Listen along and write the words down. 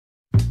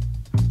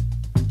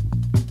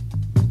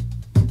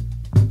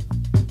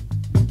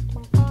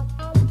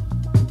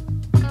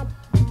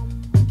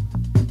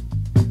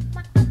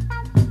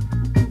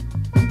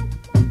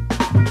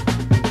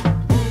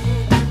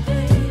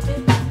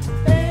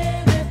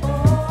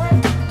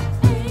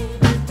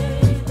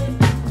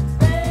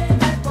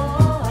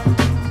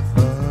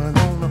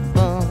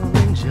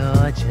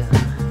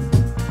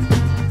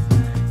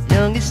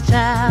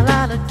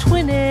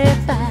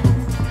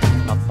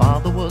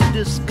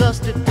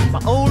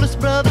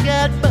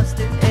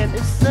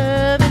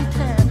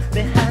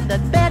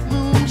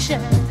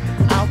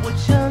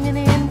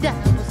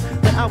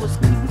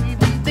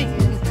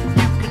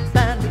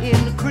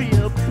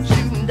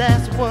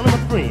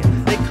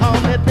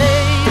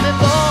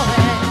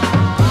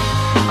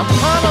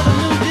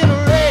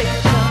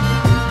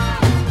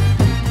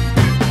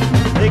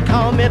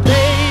call me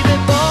baby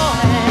boy,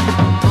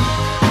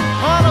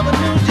 part of a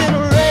new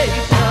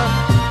generation.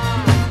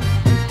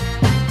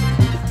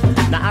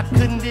 Now I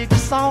couldn't dig the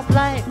soft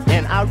life,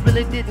 and I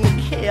really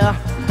didn't care.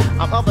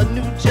 I'm of a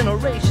new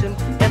generation,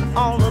 and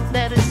all of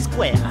that is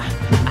square.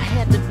 I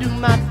had to do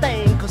my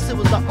thing, cause it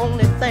was the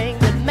only thing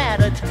that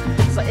mattered.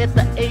 So at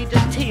the age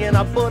of 10,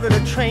 I boarded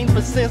a train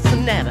for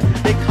Cincinnati.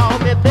 They call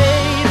me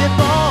baby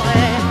boy,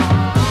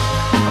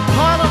 I'm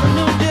part of a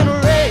new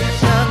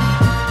generation.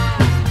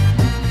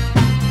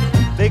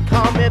 They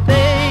call me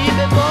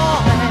baby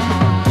boy,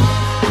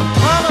 I'm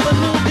part of a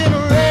new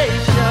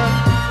generation.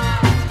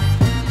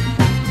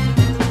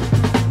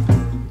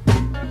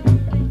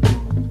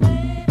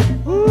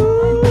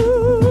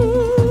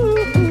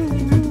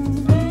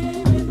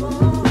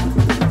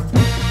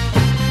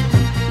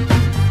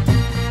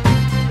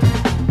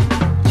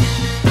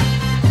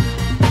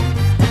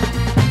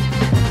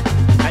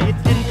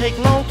 Take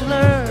long to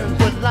learn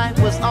what life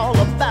was all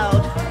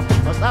about,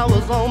 cause I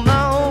was on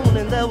my own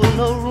and there was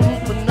no room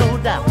for no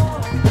doubt.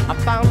 I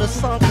found a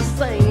song to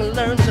sing and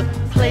learned to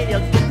play a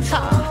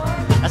guitar.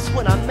 That's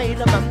when I made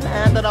up my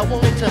mind that I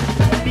wanted to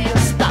be a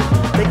star.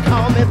 They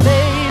call me baby.